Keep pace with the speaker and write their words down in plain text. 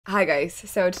Hi guys,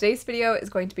 so today's video is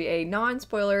going to be a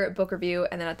non-spoiler book review,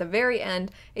 and then at the very end,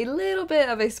 a little bit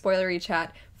of a spoilery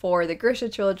chat for the Grisha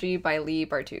Trilogy by Leigh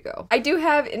Bardugo. I do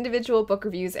have individual book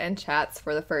reviews and chats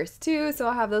for the first two, so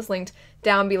I'll have those linked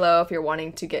down below if you're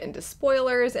wanting to get into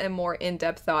spoilers and more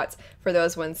in-depth thoughts for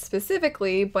those ones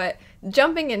specifically. But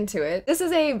jumping into it, this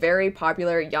is a very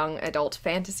popular young adult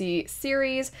fantasy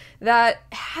series that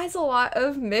has a lot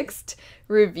of mixed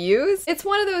reviews. It's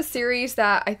one of those series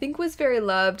that I think was very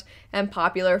loved and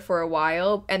popular for a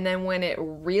while, and then when it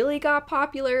really got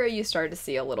popular, you started to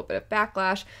see a little bit of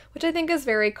backlash, which I think is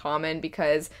very common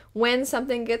because when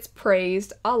something gets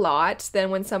praised a lot,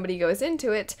 then when somebody goes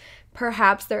into it,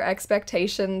 perhaps their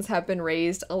expectations have been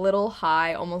raised a little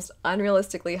high, almost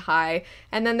unrealistically high,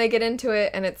 and then they get into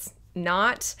it and it's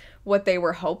not what they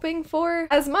were hoping for.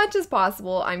 As much as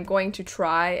possible, I'm going to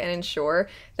try and ensure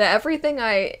that everything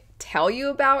I tell you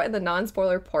about in the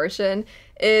non-spoiler portion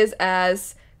is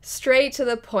as straight to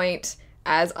the point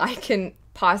as I can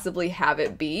possibly have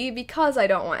it be, because I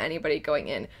don't want anybody going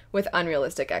in with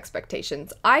unrealistic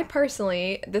expectations. I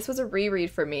personally, this was a reread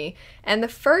for me, and the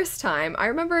first time I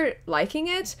remember liking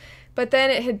it, but then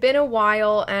it had been a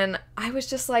while and I was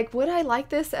just like, would I like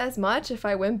this as much if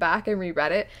I went back and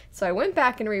reread it? So I went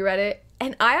back and reread it,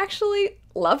 and I actually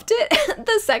loved it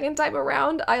the second time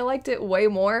around. I liked it way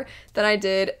more than I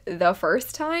did the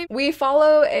first time. We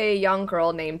follow a young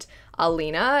girl named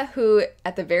Alina, who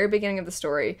at the very beginning of the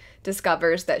story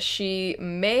discovers that she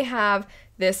may have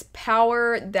this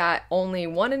power that only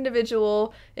one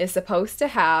individual is supposed to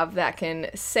have that can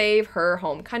save her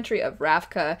home country of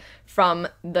Ravka from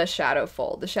the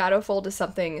Shadowfold. The Shadowfold is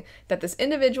something that this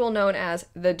individual known as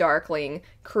the Darkling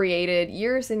created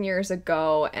years and years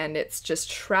ago, and it's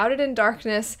just shrouded in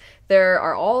darkness. There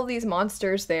are all these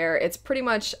monsters there. It's pretty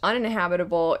much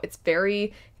uninhabitable. It's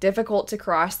very difficult to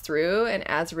cross through, and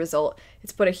as a result,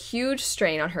 it's put a huge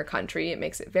strain on her country. It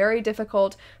makes it very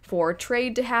difficult for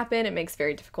trade to happen. It makes it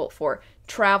very difficult for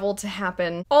travel to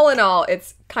happen. All in all,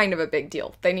 it's kind of a big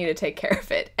deal. They need to take care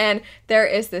of it. And there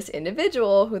is this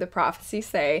individual who the prophecies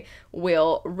say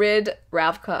will rid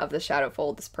Ravka of the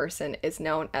Shadowfold. This person is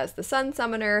known as the Sun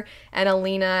Summoner, and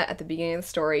Alina at the beginning of the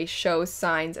story shows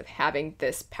signs of having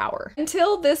this power.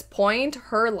 Until this point,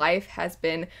 her life has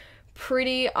been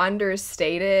pretty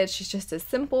understated. She's just a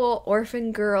simple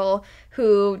orphan girl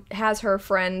who has her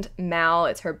friend Mal.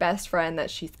 It's her best friend that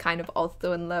she's kind of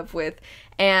also in love with,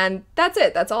 and that's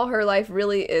it. That's all her life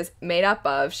really is made up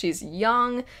of. She's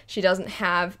young. She doesn't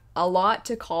have a lot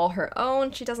to call her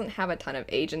own. She doesn't have a ton of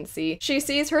agency. She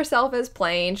sees herself as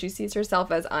plain. She sees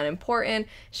herself as unimportant.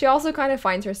 She also kind of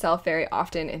finds herself very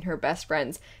often in her best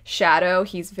friend's shadow.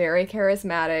 He's very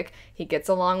charismatic. He gets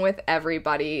along with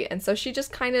everybody. And so she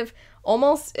just kind of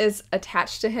almost is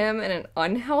attached to him in an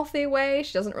unhealthy way.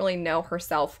 She doesn't really know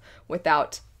herself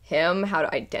without him, how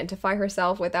to identify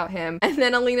herself without him. And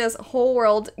then Alina's whole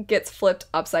world gets flipped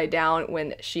upside down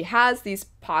when she has these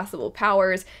possible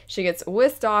powers. She gets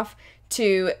whisked off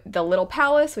to the Little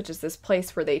Palace, which is this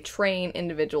place where they train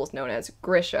individuals known as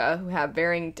Grisha, who have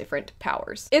varying different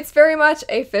powers. It's very much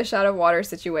a fish out of water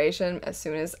situation. As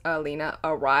soon as Alina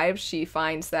arrives, she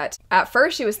finds that at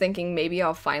first she was thinking maybe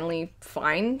I'll finally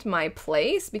find my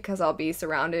place because I'll be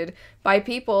surrounded by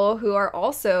people who are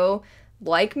also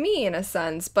like me in a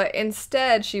sense, but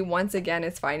instead she once again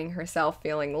is finding herself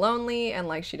feeling lonely and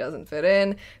like she doesn't fit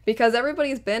in because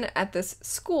everybody's been at this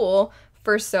school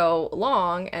for so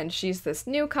long, and she's this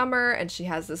newcomer, and she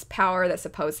has this power that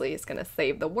supposedly is going to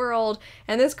save the world,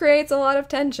 and this creates a lot of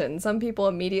tension. Some people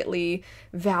immediately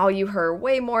value her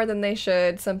way more than they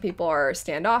should. Some people are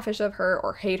standoffish of her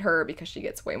or hate her because she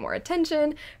gets way more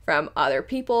attention from other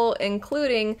people,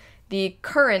 including the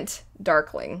current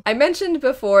Darkling. I mentioned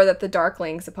before that the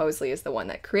Darkling supposedly is the one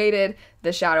that created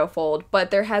the Shadowfold, but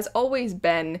there has always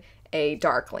been a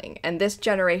Darkling, and this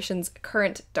generation's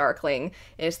current Darkling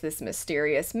is this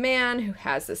mysterious man who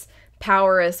has this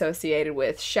power associated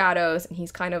with shadows, and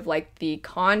he's kind of like the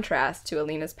contrast to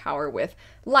Alina's power with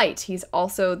light. He's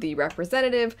also the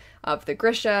representative of the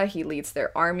Grisha. He leads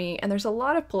their army, and there's a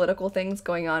lot of political things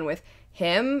going on with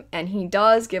him, and he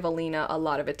does give Alina a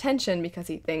lot of attention because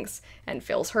he thinks and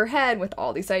fills her head with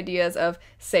all these ideas of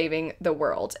saving the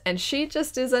world. And she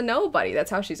just is a nobody.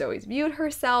 That's how she's always viewed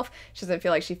herself. She doesn't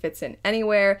feel like she fits in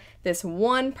anywhere. This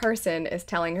one person is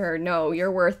telling her, no,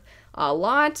 you're worth a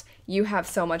lot. You have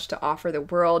so much to offer the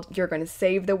world. You're going to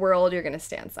save the world. You're going to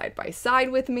stand side by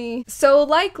side with me. So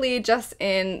likely, just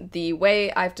in the way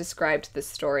I've described this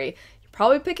story,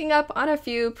 probably picking up on a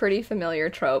few pretty familiar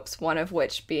tropes, one of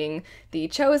which being the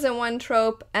chosen one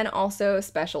trope and also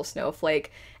special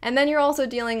snowflake. And then you're also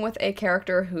dealing with a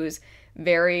character who's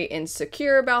very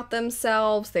insecure about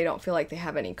themselves. They don't feel like they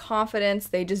have any confidence.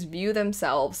 They just view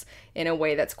themselves in a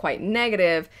way that's quite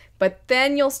negative. But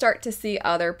then you'll start to see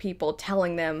other people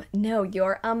telling them, no,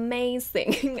 you're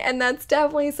amazing. And that's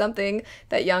definitely something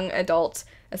that young adults,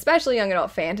 especially young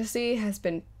adult fantasy, has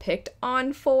been picked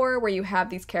on for, where you have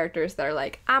these characters that are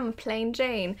like, I'm plain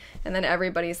Jane, and then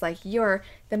everybody's like, you're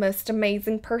the most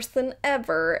amazing person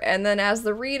ever. And then as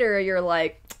the reader, you're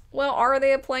like, well, are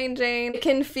they a plain Jane? It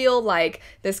can feel like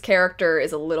this character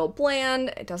is a little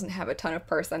bland, it doesn't have a ton of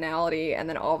personality, and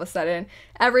then all of a sudden,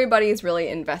 everybody's really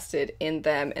invested in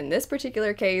them. In this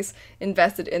particular case,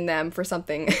 invested in them for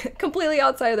something completely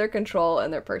outside of their control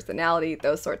and their personality,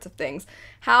 those sorts of things.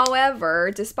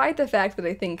 However, despite the fact that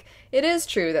I think it is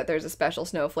true that there's a special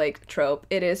snowflake trope,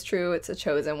 it is true it's a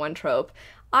chosen one trope,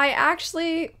 I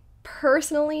actually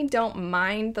personally don't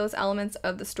mind those elements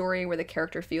of the story where the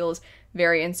character feels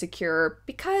very insecure,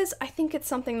 because I think it's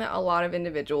something that a lot of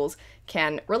individuals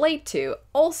can relate to.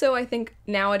 Also, I think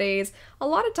nowadays a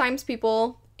lot of times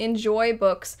people enjoy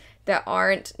books that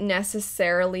aren't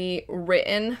necessarily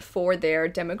written for their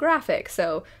demographic.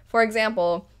 So, for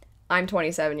example, I'm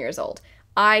 27 years old.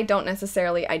 I don't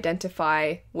necessarily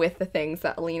identify with the things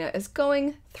that Alina is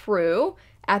going through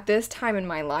at this time in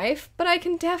my life, but I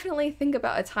can definitely think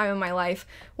about a time in my life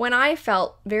when I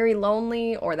felt very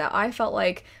lonely, or that I felt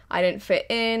like I didn't fit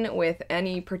in with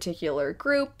any particular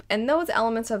group, and those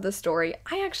elements of the story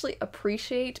I actually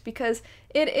appreciate because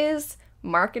it is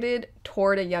marketed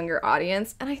toward a younger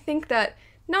audience, and I think that,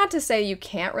 not to say you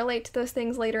can't relate to those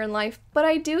things later in life, but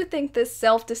I do think this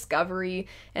self-discovery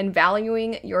and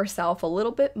valuing yourself a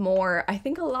little bit more, I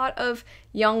think a lot of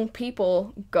young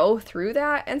people go through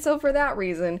that, and so for that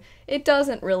reason, it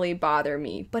doesn't really bother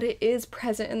me, but it is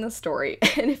present in the story,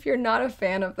 and if you're not a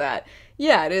fan of that,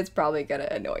 yeah, it is probably gonna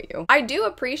annoy you. I do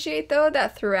appreciate, though,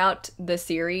 that throughout the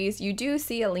series, you do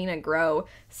see Alina grow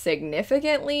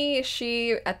significantly.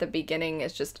 She, at the beginning,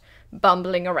 is just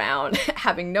bumbling around,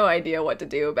 having no idea what to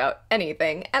do about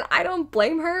anything, and I don't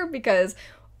blame her, because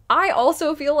I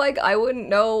also feel like I wouldn't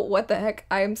know what the heck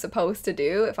I'm supposed to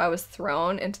do if I was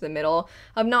thrown into the middle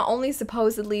of not only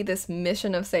supposedly this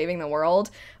mission of saving the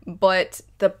world, but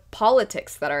the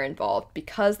politics that are involved,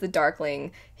 because the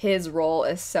Darkling, his role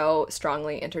is so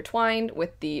strongly intertwined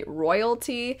with the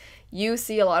royalty. You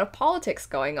see a lot of politics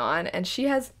going on, and she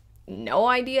has no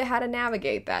idea how to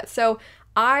navigate that. So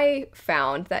I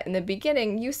found that in the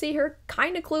beginning, you see her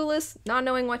kind of clueless, not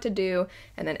knowing what to do,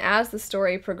 and then as the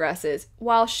story progresses,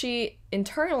 while she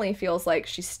internally feels like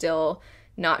she's still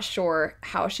not sure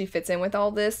how she fits in with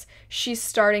all this, she's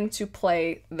starting to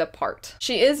play the part.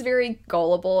 She is very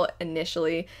gullible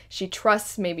initially, she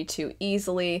trusts maybe too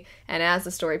easily, and as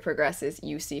the story progresses,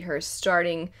 you see her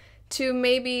starting to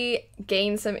maybe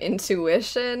gain some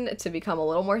intuition, to become a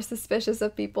little more suspicious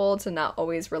of people, to not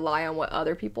always rely on what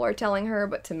other people are telling her,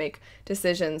 but to make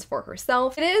decisions for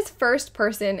herself. It is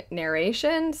first-person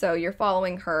narration, so you're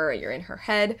following her, you're in her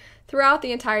head throughout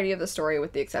the entirety of the story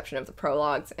with the exception of the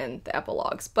prologues and the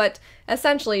epilogues, but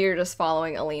essentially you're just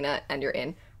following Alina and you're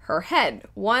in her head.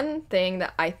 One thing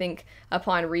that I think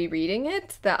upon rereading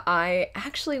it that I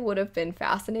actually would have been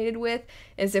fascinated with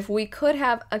is if we could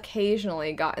have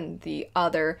occasionally gotten the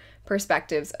other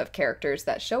perspectives of characters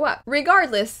that show up.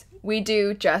 Regardless, we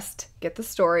do just get the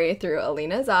story through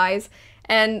Alina's eyes,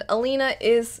 and Alina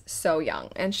is so young,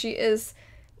 and she is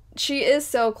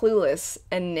so clueless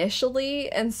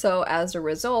initially, and so as a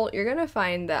result, you're gonna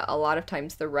find that a lot of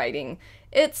times the writing,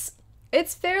 it's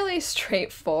fairly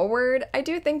straightforward. I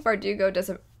do think Bardugo does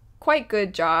a quite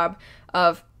good job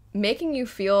of making you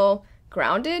feel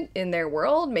grounded in their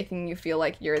world, making you feel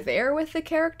like you're there with the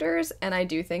characters, and I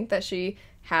do think that she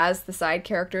has the side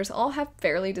characters all have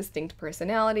fairly distinct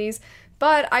personalities,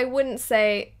 but I wouldn't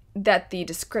say that the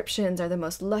descriptions are the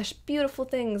most lush, beautiful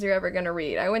things you're ever gonna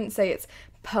read. I wouldn't say it's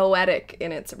poetic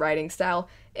in its writing style.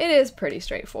 It is pretty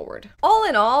straightforward. All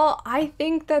in all, I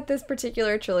think that this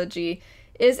particular trilogy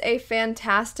is a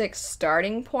fantastic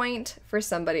starting point for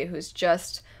somebody who's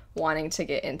just wanting to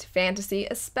get into fantasy,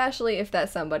 especially if that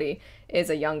somebody is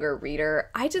a younger reader.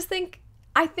 I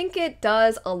think it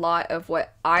does a lot of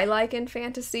what I like in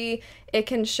fantasy. It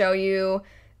can show you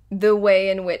the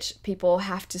way in which people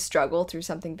have to struggle through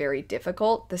something very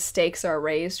difficult. The stakes are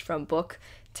raised from book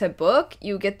to book.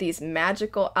 You get these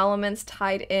magical elements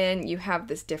tied in. You have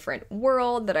this different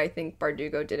world that I think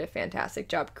Bardugo did a fantastic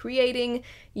job creating.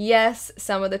 Yes,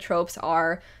 some of the tropes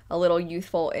are a little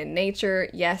youthful in nature.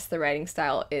 Yes, the writing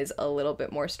style is a little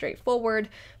bit more straightforward.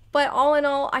 But all in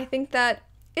all, I think that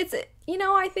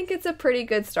I think it's a pretty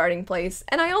good starting place.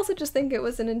 And I also just think it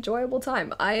was an enjoyable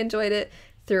time. I enjoyed it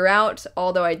throughout,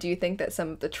 although I do think that some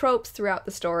of the tropes throughout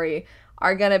the story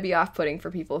are gonna be off-putting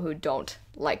for people who don't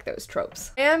like those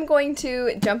tropes. I am going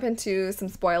to jump into some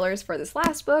spoilers for this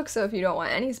last book, so if you don't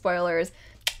want any spoilers,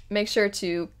 make sure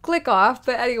to click off.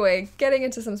 But anyway, getting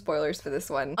into some spoilers for this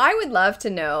one. I would love to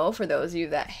know, for those of you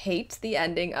that hate the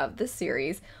ending of this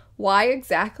series, why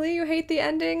exactly you hate the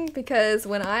ending, because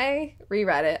when I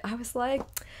reread it, I was like,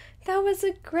 that was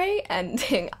a great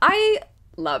ending. I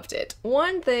loved it.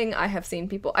 One thing I've seen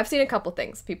a couple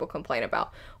things people complain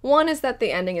about. One is that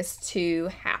the ending is too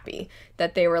happy,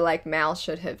 that they were like, Mal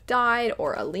should have died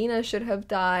or Alina should have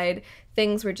died.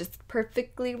 Things were just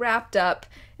perfectly wrapped up,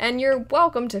 and you're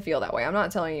welcome to feel that way. I'm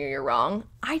not telling you you're wrong.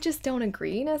 I just don't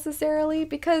agree necessarily,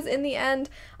 because in the end,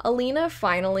 Alina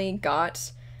finally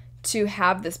got to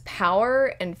have this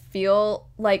power and feel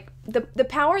like the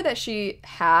power that she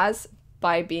has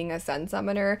by being a sun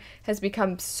summoner has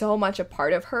become so much a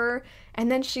part of her,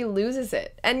 and then she loses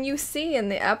it. And you see in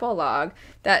the epilogue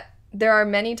that there are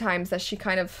many times that she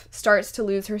kind of starts to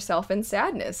lose herself in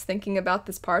sadness, thinking about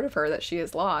this part of her that she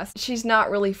has lost. She's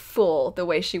not really full the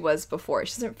way she was before.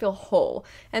 She doesn't feel whole.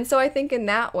 And so I think in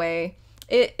that way,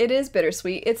 it is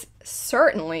bittersweet. It's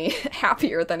certainly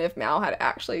happier than if Mal had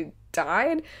actually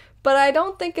died, but I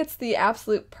don't think it's the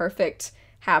absolute perfect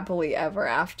happily ever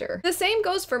after. The same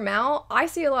goes for Mal. I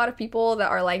see a lot of people that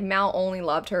are like, Mal only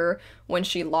loved her when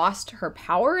she lost her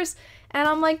powers, and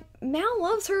I'm like, Mal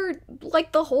loves her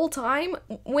like the whole time.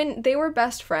 When they were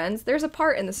best friends, there's a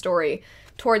part in the story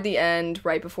toward the end,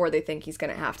 right before they think he's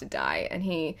gonna have to die,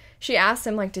 and she asks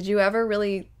him like, did you ever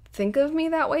really think of me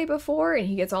that way before? And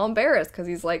he gets all embarrassed because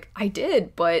he's like, I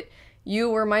did, but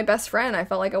you were my best friend. I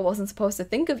felt like I wasn't supposed to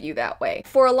think of you that way.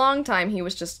 For a long time, he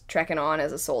was just trekking on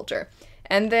as a soldier.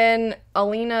 And then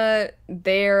Alina,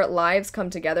 their lives come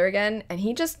together again, and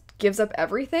he just gives up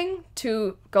everything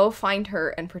to go find her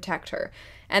and protect her.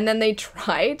 And then they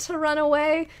try to run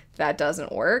away. That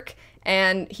doesn't work.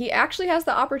 And he actually has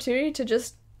the opportunity to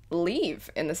just leave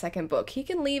in the second book. He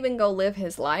can leave and go live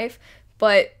his life,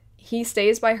 but he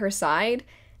stays by her side,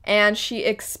 and she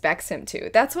expects him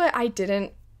to. That's what I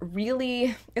didn't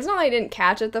really, it's not that I didn't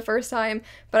catch it the first time,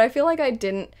 but I feel like I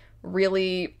didn't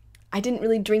really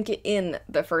drink it in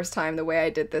the first time the way I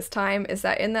did this time, is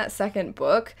that in that second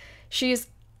book, she's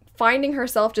finding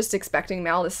herself just expecting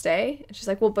Mal to stay. And she's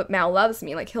like, well, but Mal loves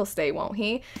me, like, he'll stay, won't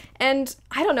he? And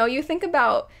I don't know, you think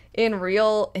about in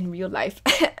real life,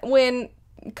 when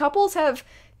couples have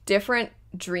different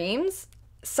dreams,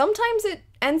 sometimes it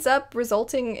ends up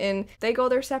resulting in they go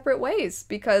their separate ways,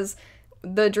 because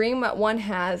the dream that one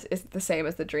has is the same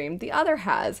as the dream the other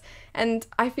has. And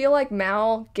I feel like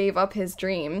Mal gave up his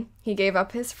dream, he gave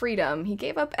up his freedom, he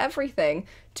gave up everything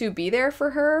to be there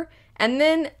for her, and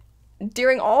then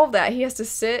during all of that, he has to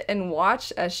sit and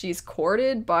watch as she's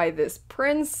courted by this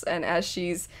prince and as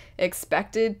she's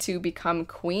expected to become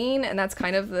queen, and that's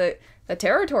kind of the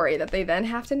territory that they then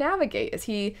have to navigate, is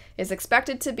he is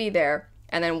expected to be there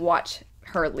and then watch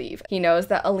her leave. He knows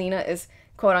that Alina is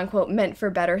quote-unquote meant for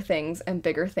better things and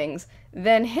bigger things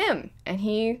than him, and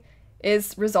he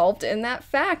is resolved in that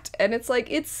fact. And it's like,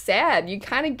 it's sad. You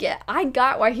kind of get, I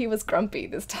got why he was grumpy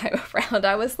this time around.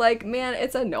 I was like, man,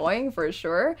 it's annoying for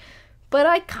sure, but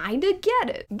I kind of get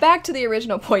it. Back to the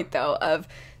original point though, of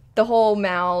the whole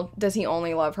Mal, does he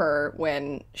only love her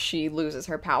when she loses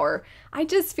her power? I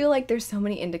just feel like there's so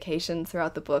many indications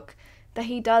throughout the book that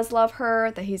he does love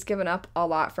her, that he's given up a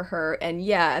lot for her. And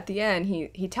yeah, at the end,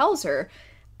 he tells her,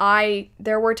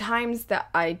 there were times that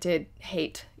I did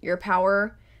hate your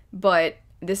power, but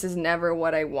this is never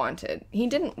what I wanted. He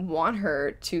didn't want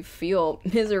her to feel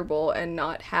miserable and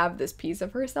not have this piece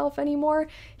of herself anymore.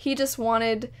 He just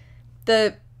wanted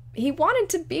to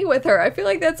be with her. I feel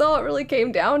like that's all it really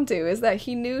came down to, is that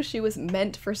he knew she was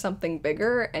meant for something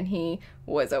bigger, and he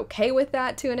was okay with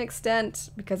that to an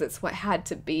extent because it's what had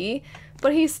to be,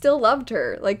 but he still loved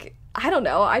her. Like, I don't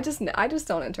know, I just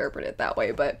don't interpret it that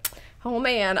way, but oh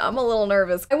man, I'm a little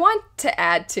nervous. I want to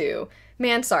add too,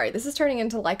 man, sorry, this is turning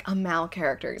into like a Mal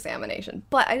character examination,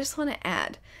 but I just want to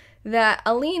add that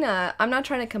Alina, I'm not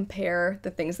trying to compare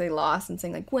the things they lost and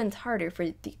saying like one's harder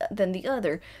than the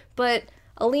other, but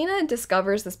Alina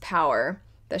discovers this power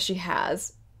that she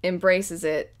has, embraces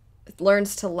it,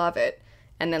 learns to love it,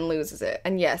 and then loses it.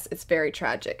 And yes, it's very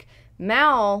tragic.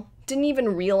 Mal didn't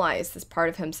even realize this part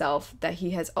of himself that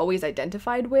he has always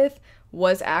identified with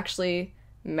was actually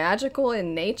magical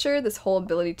in nature, this whole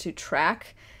ability to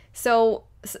track. So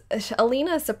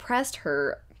Alina suppressed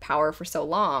her power for so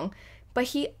long, but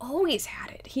he always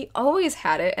had it. He always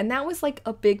had it, and that was like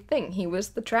a big thing. He was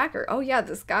the tracker. Oh yeah,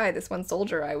 this guy, this one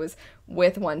soldier I was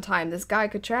with one time, this guy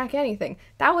could track anything.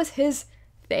 That was his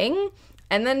thing,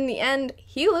 And then in the end,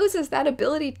 he loses that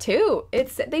ability too.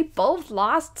 They both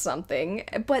lost something,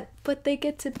 but they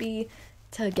get to be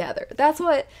together. That's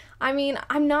what I mean.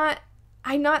 I'm not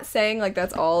saying like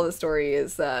that's all the story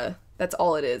is. That's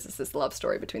all it is this love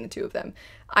story between the two of them.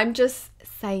 I'm just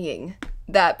saying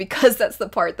that because that's the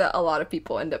part that a lot of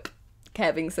people end up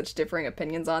having such differing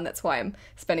opinions on. That's why I'm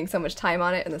spending so much time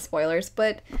on it in the spoilers.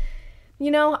 But,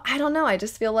 you know, I don't know. I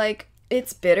just feel like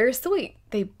it's bittersweet.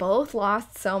 They both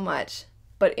lost so much,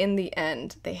 but in the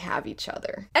end, they have each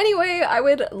other. Anyway, I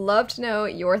would love to know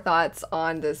your thoughts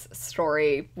on this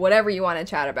story, whatever you want to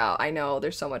chat about. I know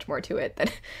there's so much more to it than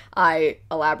I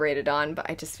elaborated on, but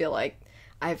I just feel like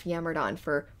I've yammered on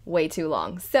for way too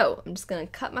long. So I'm just gonna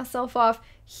cut myself off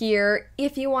here.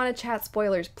 If you want to chat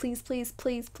spoilers, please, please,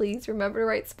 please, please remember to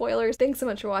write spoilers. Thanks so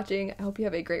much for watching. I hope you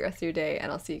have a great rest of your day,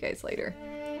 and I'll see you guys later.